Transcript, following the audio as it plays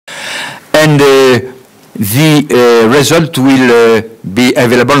and the result will be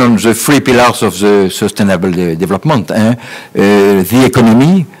available on the 3 pillars of the sustainable development. The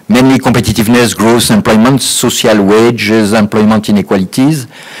economy, mainly competitiveness, growth, employment, social wages, employment inequalities,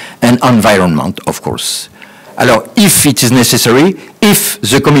 and environment, of course. Alors, if it is necessary, if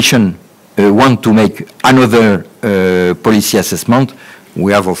the Commission want to make another policy assessment,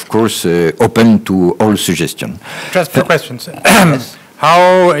 we have, of course, open to all suggestions. Just 2 questions. Yes.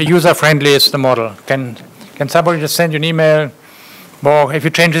 How user-friendly is the model? Can somebody just send you an email? Or if you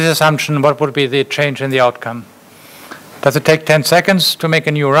change this assumption, what would be the change in the outcome? Does it take 10 seconds to make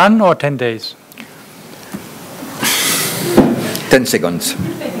a new run or 10 days? 10 seconds.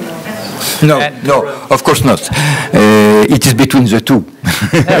 No, no, of course not. It is between the two.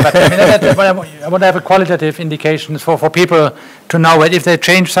 Yeah, but I want to have a qualitative indication for people to know that if they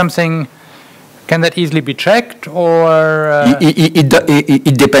change something, can that easily be checked, or?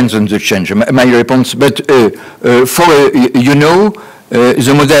 It depends on the change, my response. But you know,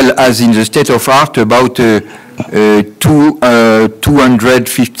 the model has in the state of art about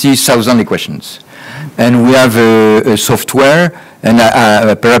 250,000 equations. And we have a software, and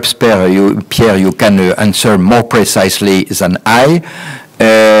perhaps Pierre, you can answer more precisely than I.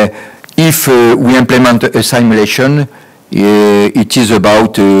 If we implement a simulation, it is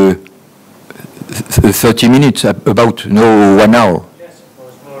about 30 minutes, about 1 hour. Yes, for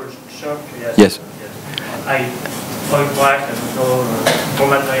small shop, yes. Yes. I point back and go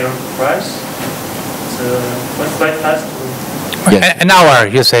format my own price. It's quite fast. Yes. An hour,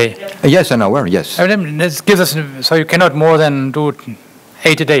 you say? Yes, an hour, yes. This gives us, so you cannot more than do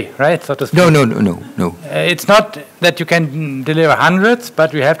 8 a day, right? So to speak. No. It's not that you can deliver hundreds,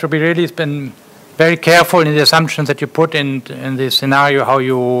 but you have to be really very careful in the assumptions that you put in the scenario, how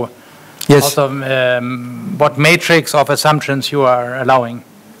you, yes. Also, what matrix of assumptions you are allowing.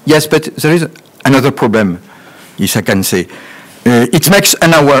 Yes, but there is another problem, if I can say. It makes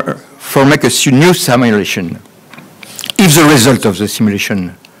an hour for make a new simulation. If the result of the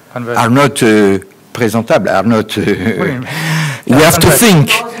simulation are not presentable, are not, we have to think.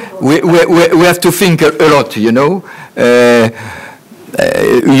 We have to think a lot. You know,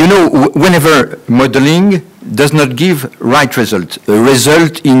 whenever modeling does not give right result, a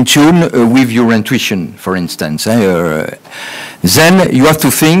result in tune with your intuition, for instance, then you have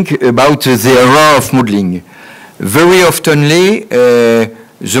to think about the error of modeling. Very oftenly,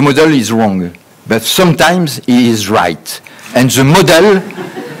 the model is wrong. But sometimes he is right. And the model,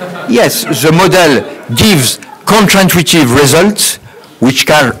 yes, the model gives counterintuitive results which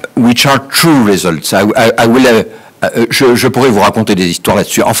are true results. Je pourrais vous raconter des histoires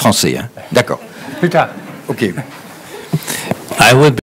là-dessus en français. Hein. D'accord. Plus tard. OK. I would